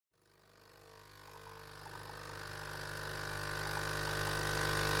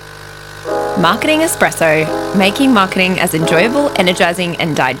Marketing Espresso, making marketing as enjoyable, energizing,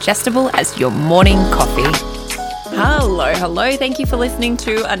 and digestible as your morning coffee. Hello. Thank you for listening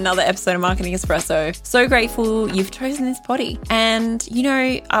to another episode of Marketing Espresso. So grateful you've chosen this potty. And,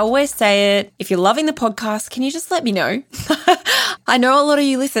 I always say it, if you're loving the podcast, can you just let me know? I know a lot of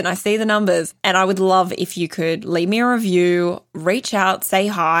you listen. I see the numbers, and I would love if you could leave me a review, reach out, say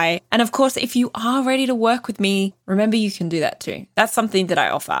hi. And of course, if you are ready to work with me, remember you can do that too. That's something that I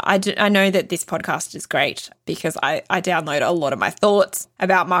offer. I know that this podcast is great because I download a lot of my thoughts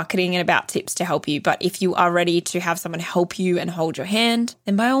about marketing and about tips to help you. But if you are ready to have someone help you and hold your hand,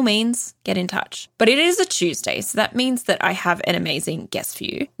 then by all means, get in touch. But it is a Tuesday, so that means that I have an amazing guest for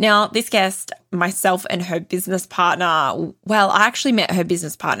you. Now, this guest, myself and her business partner, well, I actually met her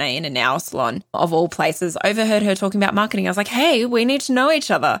business partner in a nail salon of all places, overheard her talking about marketing. I was like, hey, we need to know each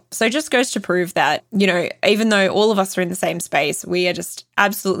other. So it just goes to prove that, even though all of us are in the same space, we are just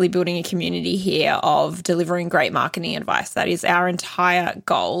absolutely building a community here of delivering great marketing advice. That is our entire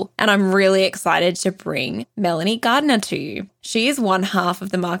goal. And I'm really excited to bring Melanie Gardener to you. She is one half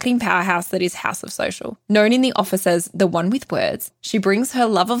of the marketing powerhouse that is House of Social. Known in the office as the one with words, she brings her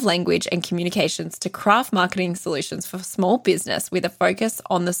love of language and communications to craft marketing solutions for small business with a focus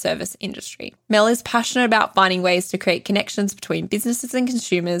on the service industry. Mel is passionate about finding ways to create connections between businesses and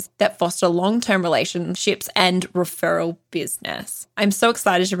consumers that foster long-term relationships and referral business. I'm so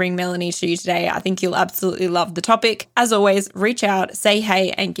excited to bring Melanie to you today. I think you'll absolutely love the topic. As always, reach out, say hey,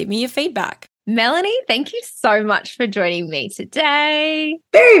 and give me your feedback. Melanie, thank you so much for joining me today.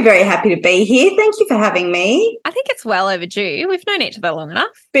 Very, very happy to be here. Thank you for having me. I think it's well overdue. We've known each other long enough.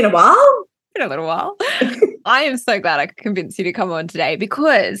 Been a while. Been a little while. I am so glad I could convince you to come on today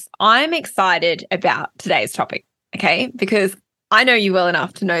because I'm excited about today's topic, okay? Because I know you well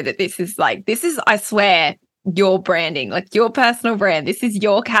enough to know that this is, I swear, your branding, like your personal brand. This is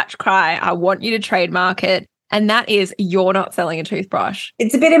your catch cry. I want you to trademark it. And that is, you're not selling a toothbrush.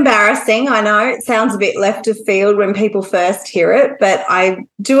 It's a bit embarrassing. I know it sounds a bit left of field when people first hear it, but I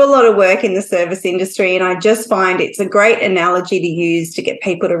do a lot of work in the service industry, and I just find it's a great analogy to use to get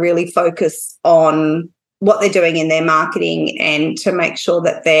people to really focus on what they're doing in their marketing and to make sure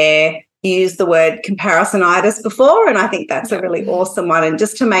that they use the word comparisonitis before. And I think that's a really awesome one. And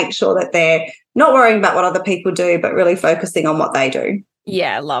just to make sure that they're not worrying about what other people do, but really focusing on what they do.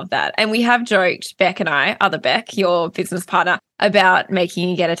 Yeah, I love that. And we have joked, Beck and I, other Beck, your business partner, about making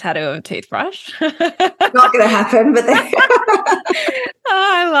you get a tattoo of a toothbrush. Not going to happen, but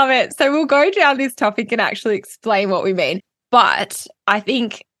I love it. So we'll go down this topic and actually explain what we mean. But I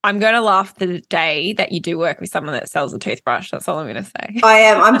think I'm going to laugh the day that you do work with someone that sells a toothbrush. That's all I'm going to say. I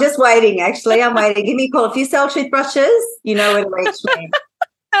am. I'm just waiting, actually. I'm waiting. Give me a call. If you sell toothbrushes, you know where to reach me.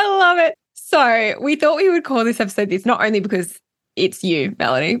 I love it. So we thought we would call this episode this, not only because it's you,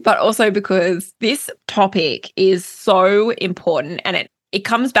 Melanie, but also because this topic is so important, and it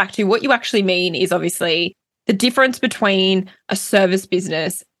comes back to what you actually mean is obviously the difference between a service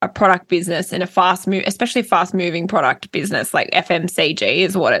business, a product business, and especially fast-moving product business like FMCG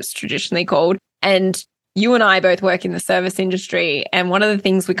is what it's traditionally called. And you and I both work in the service industry, and one of the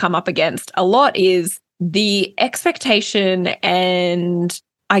things we come up against a lot is the expectation and,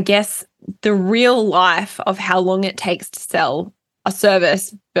 I guess, the real life of how long it takes to sell a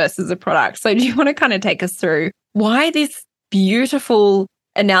service versus a product. So do you want to kind of take us through why this beautiful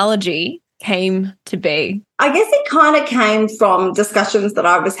analogy came to be? I guess it kind of came from discussions that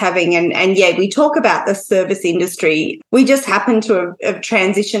I was having. And yeah, we talk about the service industry. We just happen to have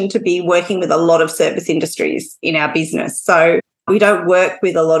transitioned to be working with a lot of service industries in our business. So we don't work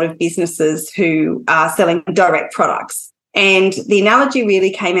with a lot of businesses who are selling direct products. And the analogy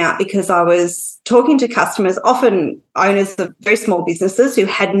really came out because I was talking to customers, often owners of very small businesses who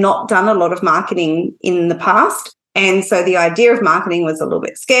had not done a lot of marketing in the past. And so the idea of marketing was a little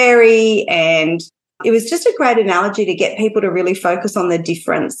bit scary. And it was just a great analogy to get people to really focus on the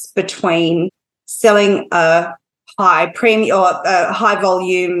difference between selling a high premium or a high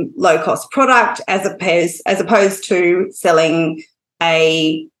volume, low cost product as opposed to selling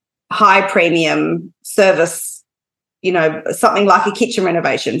a high premium service, something like a kitchen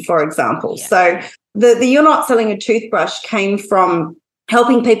renovation, for example. Yeah. So the you're not selling a toothbrush came from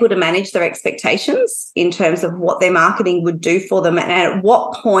helping people to manage their expectations in terms of what their marketing would do for them and at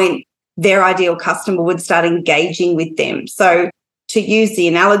what point their ideal customer would start engaging with them. So to use the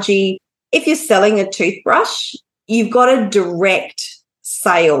analogy, if you're selling a toothbrush, you've got a direct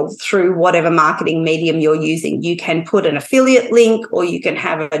sale through whatever marketing medium you're using. You can put an affiliate link or you can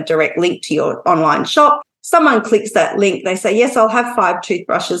have a direct link to your online shop. Someone clicks that link, they say, yes, I'll have 5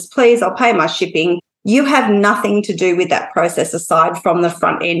 toothbrushes, please. I'll pay my shipping. You have nothing to do with that process aside from the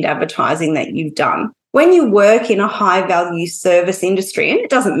front end advertising that you've done. When you work in a high value service industry, and it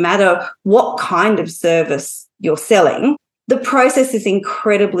doesn't matter what kind of service you're selling, the process is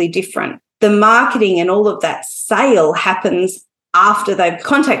incredibly different. The marketing and all of that sale happens after they've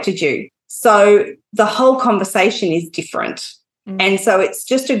contacted you. So the whole conversation is different. And so it's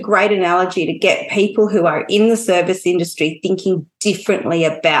just a great analogy to get people who are in the service industry thinking differently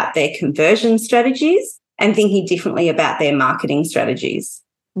about their conversion strategies and thinking differently about their marketing strategies.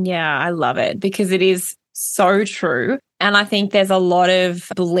 Yeah, I love it because it is so true. And I think there's a lot of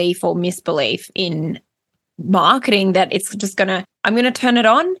belief or misbelief in marketing that it's just I'm going to turn it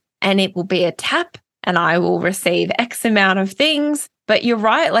on and it will be a tap and I will receive X amount of things. But you're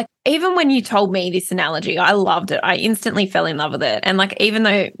right. Like, even when you told me this analogy, I loved it. I instantly fell in love with it. And like, even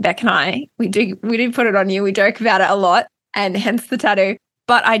though Beck and I, we do put it on you, we joke about it a lot, and hence the tattoo.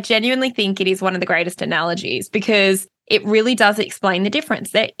 But I genuinely think it is one of the greatest analogies because it really does explain the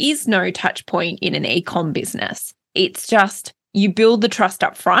difference. There is no touch point in an e-com business. It's just you build the trust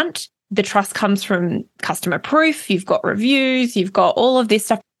up front. The trust comes from customer proof. You've got reviews. You've got all of this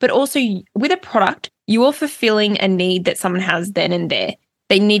stuff. But also with a product, you are fulfilling a need that someone has then and there.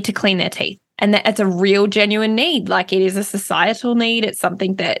 They need to clean their teeth. And that's a real genuine need. Like, it is a societal need. It's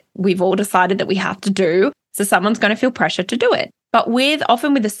something that we've all decided that we have to do. So someone's going to feel pressure to do it. But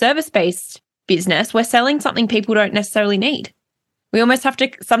often with a service-based business, we're selling something people don't necessarily need. We almost have to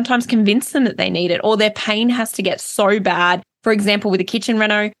sometimes convince them that they need it, or their pain has to get so bad. For example, with a kitchen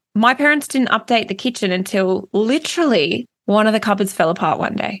reno, my parents didn't update the kitchen until literally one of the cupboards fell apart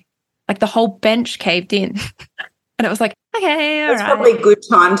one day. Like, the whole bench caved in. And it was like, okay, all right. That's probably a good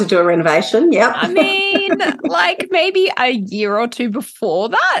time to do a renovation. Yep. I mean, like maybe a year or two before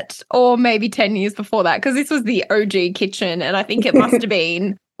that, or maybe 10 years before that, because this was the OG kitchen. And I think it must have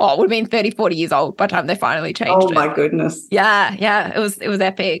been, it would have been 30, 40 years old by the time they finally changed it. Oh, my goodness. Yeah. It was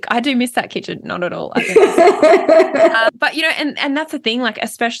epic. I do miss that kitchen. Not at all. I think but, and that's the thing, like,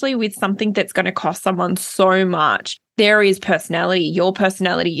 especially with something that's going to cost someone so much, there is personality, your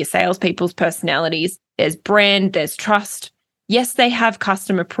salespeople's personalities. There's brand, there's trust. Yes, they have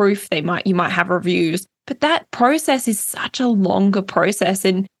customer proof. You might have reviews, but that process is such a longer process,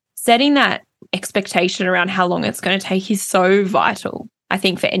 and setting that expectation around how long it's going to take is so vital, I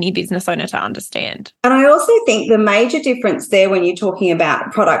think, for any business owner to understand. And I also think the major difference there when you're talking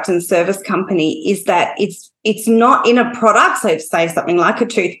about product and service company is that it's not in a product. So say something like a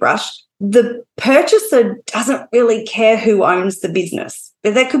toothbrush, the purchaser doesn't really care who owns the business.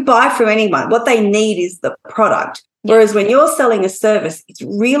 They could buy from anyone. What they need is the product. Whereas when you're selling a service,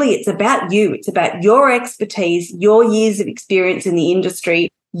 it's about you. It's about your expertise, your years of experience in the industry,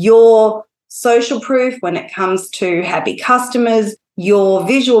 your social proof when it comes to happy customers, your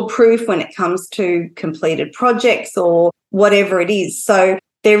visual proof when it comes to completed projects or whatever it is. So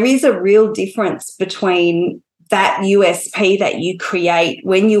there is a real difference between that USP that you create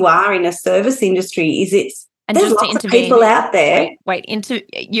when you are in a service industry. There's lots of people out there. Into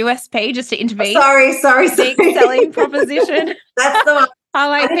USP, just to intervene. Sorry. Big selling proposition. That's the one. I'm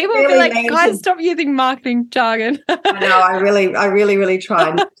like, people will be like, guys, stop using marketing jargon. I know. I really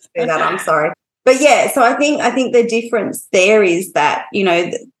try not to do that. I'm sorry. But yeah, so I think the difference there is that,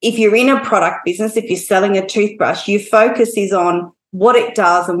 if you're in a product business, if you're selling a toothbrush, your focus is on what it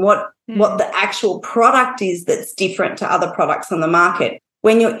does and what the actual product is that's different to other products on the market.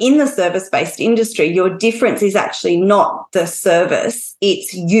 When you're in the service-based industry, your difference is actually not the service.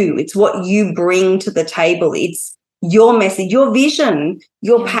 It's you. It's what you bring to the table. It's your message, your vision,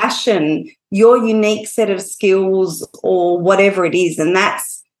 your passion, your unique set of skills or whatever it is. And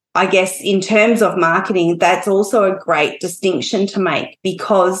that's, I guess, in terms of marketing, that's also a great distinction to make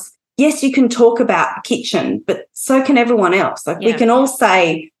because, yes, you can talk about kitchen, but so can everyone else. We can all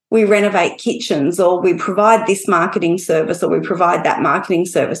say, we renovate kitchens or we provide this marketing service or we provide that marketing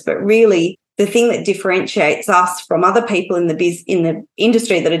service. But really, the thing that differentiates us from other people in the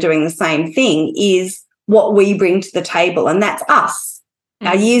industry that are doing the same thing is what we bring to the table, and that's us,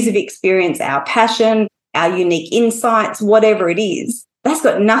 our years of experience, our passion, our unique insights, whatever it is. That's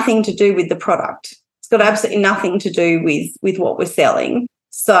got nothing to do with the product. It's got absolutely nothing to do with what we're selling.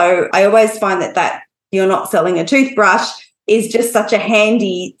 So I always find that you're not selling a toothbrush is just such a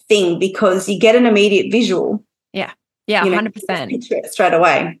handy thing because you get an immediate visual. Yeah, 100%. Picture it straight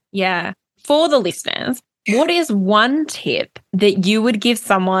away. Yeah. For the listeners, what is one tip that you would give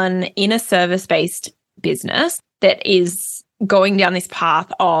someone in a service-based business that is going down this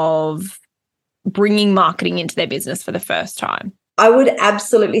path of bringing marketing into their business for the first time? I would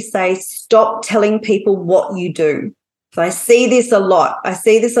absolutely say stop telling people what you do. So I see this a lot. I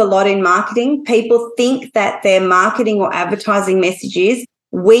see this a lot in marketing. People think that their marketing or advertising message is,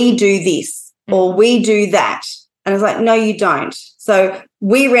 we do this or we do that. And I was like, no, you don't. So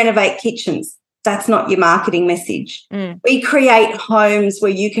we renovate kitchens. That's not your marketing message. We create homes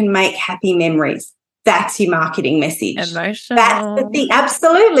where you can make happy memories. That's your marketing message. Emotional. That's the thing.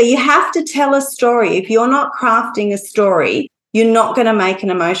 Absolutely. You have to tell a story. If you're not crafting a story, you're not going to make an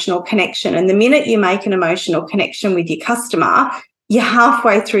emotional connection. And the minute you make an emotional connection with your customer, you're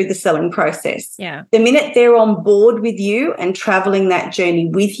halfway through the selling process. Yeah. The minute they're on board with you and traveling that journey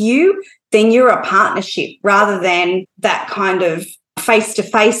with you, then you're a partnership rather than that kind of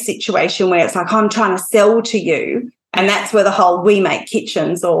face-to-face situation where it's like, I'm trying to sell to you. And that's where the whole we make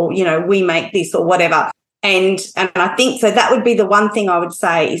kitchens or, you know, we make this or whatever. And I think so that would be the one thing I would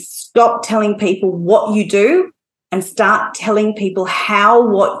say is stop telling people what you do and start telling people how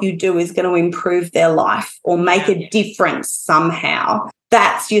what you do is going to improve their life or make a difference somehow.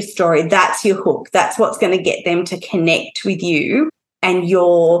 That's your story. That's your hook. That's what's going to get them to connect with you and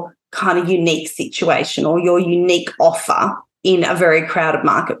your kind of unique situation or your unique offer in a very crowded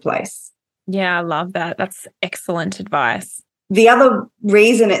marketplace. Yeah, I love that. That's excellent advice. The other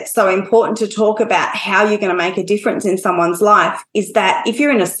reason it's so important to talk about how you're going to make a difference in someone's life is that if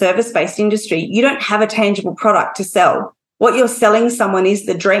you're in a service-based industry, you don't have a tangible product to sell. What you're selling someone is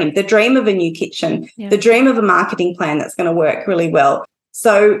the dream of a new kitchen, the dream of a marketing plan that's going to work really well.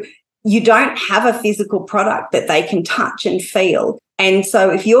 So you don't have a physical product that they can touch and feel. And so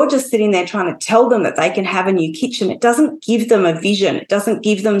if you're just sitting there trying to tell them that they can have a new kitchen, it doesn't give them a vision. It doesn't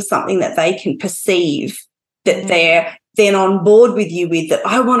give them something that they can perceive that they're then on board with you with, that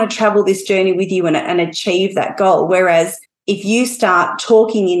I want to travel this journey with you and achieve that goal. Whereas if you start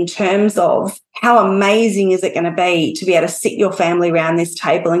talking in terms of how amazing is it going to be able to sit your family around this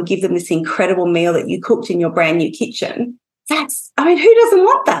table and give them this incredible meal that you cooked in your brand new kitchen, who doesn't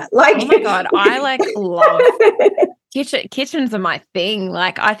want that? Like, oh my God, I love kitchens are my thing.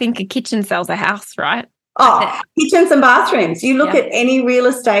 Like, I think a kitchen sells a house, right? Kitchens and bathrooms. You look at any real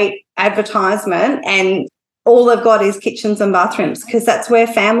estate advertisement and all they've got is kitchens and bathrooms because that's where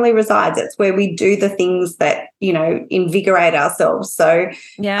family resides. It's where we do the things that, you know, invigorate ourselves. So,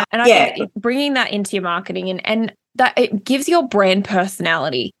 yeah. And I think bringing that into your marketing and that it gives your brand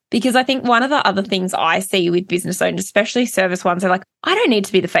personality. Because I think one of the other things I see with business owners, especially service ones, are like, I don't need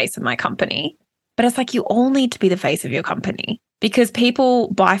to be the face of my company. But it's like you all need to be the face of your company because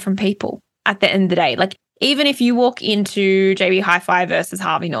people buy from people at the end of the day. Like even if you walk into JB Hi-Fi versus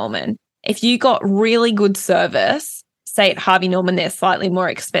Harvey Norman, if you got really good service, say at Harvey Norman, they're slightly more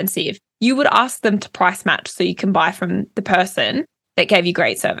expensive, you would ask them to price match so you can buy from the person that gave you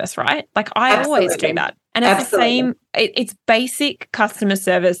great service, right? Like I always do that. And it's the same, it's basic customer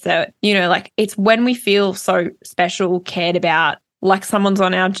service that, you know, like it's when we feel so special, cared about, like someone's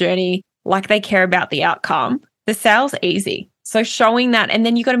on our journey, like they care about the outcome, the sale's easy. So showing that, and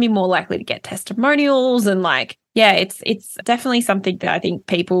then you got to be more likely to get testimonials and it's definitely something that I think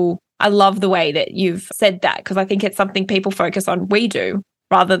I love the way that you've said that because I think it's something people focus on we do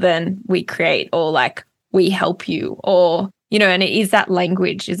rather than we create or like we help you or, you know, and it is that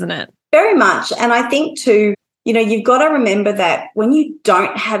language, isn't it? Very much. And I think too, you know, you've got to remember that when you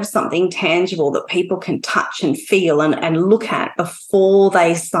don't have something tangible that people can touch and feel and look at before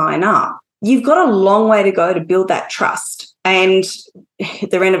they sign up, you've got a long way to go to build that trust. And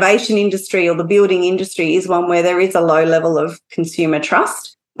the renovation industry or the building industry is one where there is a low level of consumer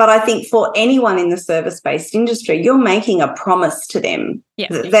trust. But I think for anyone in the service-based industry, you're making a promise to them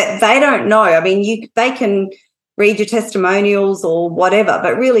that they don't know. I mean, they can read your testimonials or whatever,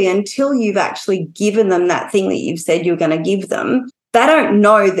 but really until you've actually given them that thing that you've said you're going to give them, they don't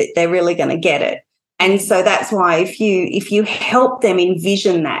know that they're really going to get it. And so that's why if you help them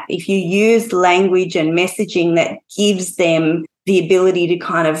envision that, if you use language and messaging that gives them the ability to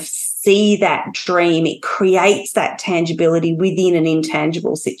kind of see that dream, it creates that tangibility within an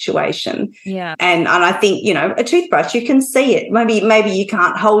intangible situation. Yeah. And I think, you know, a toothbrush, you can see it. Maybe you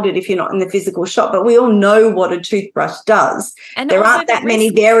can't hold it if you're not in the physical shop, but we all know what a toothbrush does. And there aren't that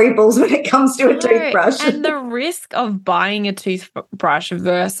many variables when it comes to a toothbrush. And the risk of buying a toothbrush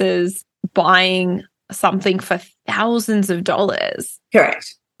versus buying something for thousands of dollars.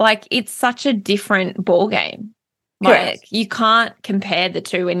 Correct. Like it's such a different ball game. Like you can't compare the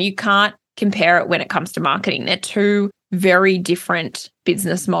two and you can't compare it when it comes to marketing. They're two very different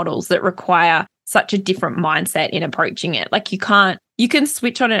business models that require such a different mindset in approaching it. Like you can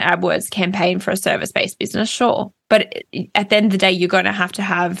switch on an AdWords campaign for a service-based business, sure. But at the end of the day, you're going to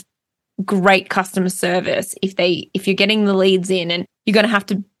have great customer service if you're getting the leads in, and you're going to have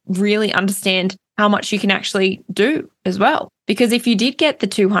to really understand how much you can actually do as well. Because if you did get the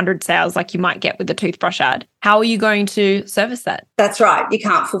 200 sales like you might get with the toothbrush ad, how are you going to service that? That's right. You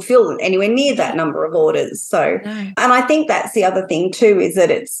can't fulfill anywhere near that number of orders. So, No. and I think that's the other thing too, is that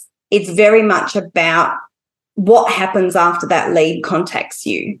it's very much about what happens after that lead contacts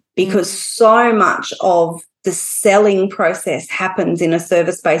you, because so much of the selling process happens in a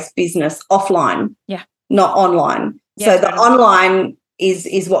service-based business offline, not online. So the online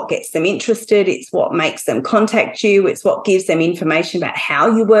is what gets them interested. It's what makes them contact you. It's what gives them information about how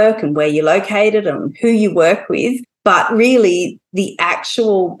you work and where you're located and who you work with. But really, the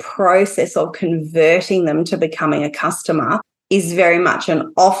actual process of converting them to becoming a customer is very much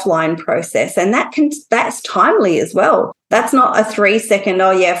an offline process. And that's timely as well. That's not a 3-second,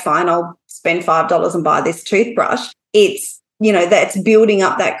 oh yeah, fine, I'll spend $5 and buy this toothbrush. It's, that's building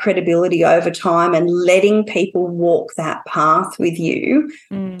up that credibility over time and letting people walk that path with you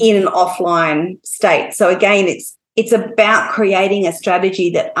in an offline state. So again, it's about creating a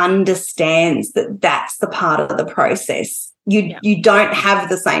strategy that understands that that's the part of the process. You don't have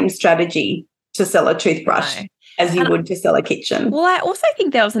the same strategy to sell a toothbrush as you would to sell a kitchen. Well, I also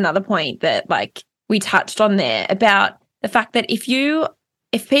think there was another point that we touched on there about the fact that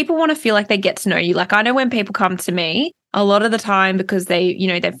if people want to feel like they get to know you, like I know when people come to me, a lot of the time because they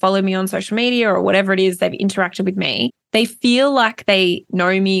follow me on social media or whatever it is, they've interacted with me, they feel like they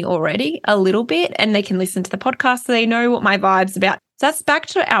know me already a little bit and they can listen to the podcast so they know what my vibe's about. So that's back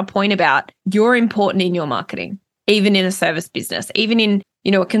to our point about you're important in your marketing, even in a service business, even in,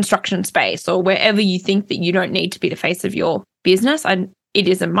 a construction space or wherever you think that you don't need to be the face of your business. And it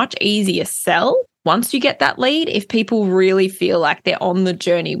is a much easier sell once you get that lead if people really feel like they're on the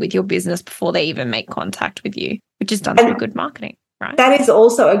journey with your business before they even make contact with you, which is done through good marketing, right? That is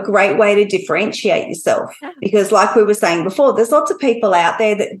also a great way to differentiate yourself because like we were saying before, there's lots of people out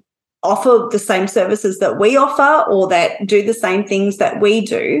there that offer the same services that we offer or that do the same things that we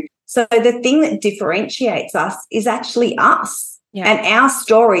do. So the thing that differentiates us is actually us and our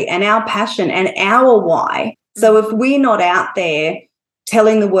story and our passion and our why. So if we're not out there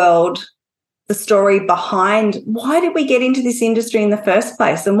telling the world the story behind why did we get into this industry in the first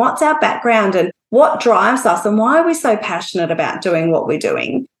place and what's our background and what drives us and why are we so passionate about doing what we're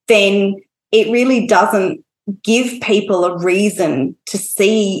doing, then it really doesn't give people a reason to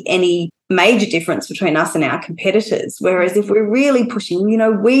see any major difference between us and our competitors. Whereas if we're really pushing,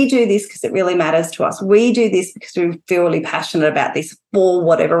 we do this because it really matters to us. We do this because we feel really passionate about this for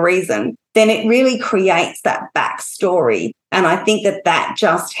whatever reason, then it really creates that backstory. And I think that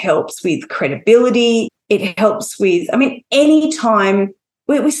just helps with credibility. It helps with, anytime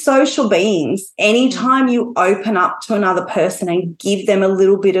we're social beings, anytime you open up to another person and give them a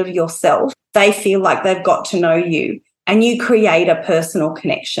little bit of yourself, they feel like they've got to know you and you create a personal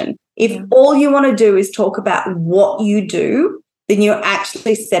connection. If all you want to do is talk about what you do, then you're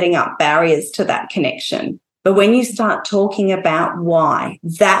actually setting up barriers to that connection. But when you start talking about why,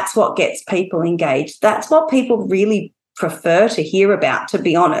 that's what gets people engaged. That's what people really prefer to hear about, to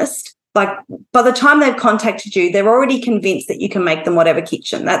be honest. Like by the time they've contacted you, they're already convinced that you can make them whatever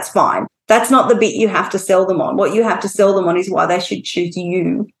kitchen. That's fine. That's not the bit you have to sell them on. What you have to sell them on is why they should choose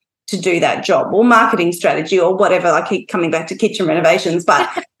you to do that job or marketing strategy or whatever. I keep coming back to kitchen renovations, but,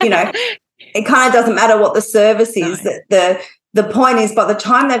 it kind of doesn't matter what the service is. No. The point is by the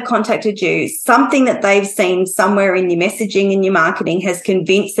time they've contacted you, something that they've seen somewhere in your messaging and your marketing has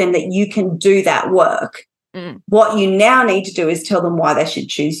convinced them that you can do that work. What you now need to do is tell them why they should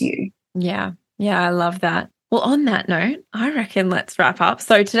choose you. Yeah. Yeah, I love that. Well, on that note, I reckon let's wrap up.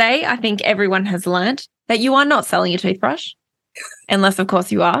 So today, I think everyone has learned that you are not selling a toothbrush, unless, of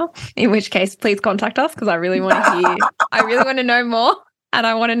course, you are, in which case, please contact us because I really want to hear, I really want to know more and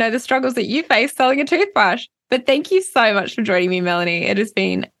I want to know the struggles that you face selling a toothbrush. But thank you so much for joining me, Melanie. It has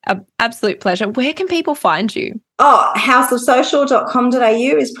been an absolute pleasure. Where can people find you?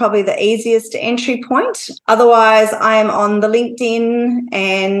 houseofsocial.com.au is probably the easiest entry point. Otherwise, I am on the LinkedIn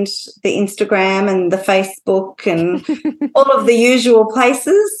and the Instagram and the Facebook and all of the usual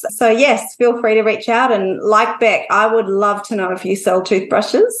places. So, yes, feel free to reach out. And like Beck, I would love to know if you sell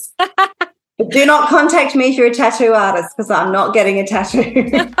toothbrushes. But do not contact me if you're a tattoo artist because I'm not getting a tattoo.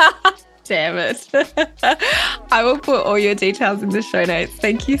 Damn it. I will put all your details in the show notes.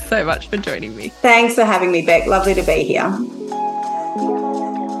 Thank you so much for joining me. Thanks for having me, Beck. Lovely to be here.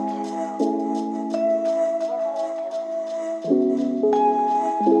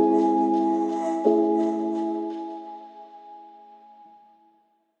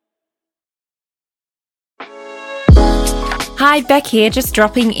 Hi, Beck here, just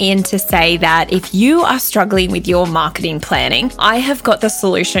dropping in to say that if you are struggling with your marketing planning, I have got the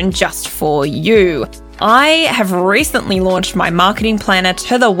solution just for you. I have recently launched my marketing planner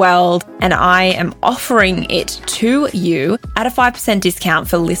to the world, and I am offering it to you at a 5% discount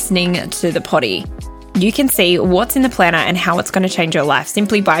for listening to the potty. You can see what's in the planner and how it's going to change your life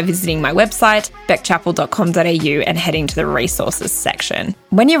simply by visiting my website, beckchappell.com.au, and heading to the resources section.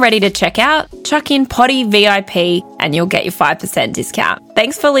 When you're ready to check out, chuck in Potty VIP and you'll get your 5% discount.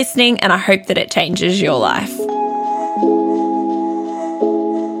 Thanks for listening, and I hope that it changes your life.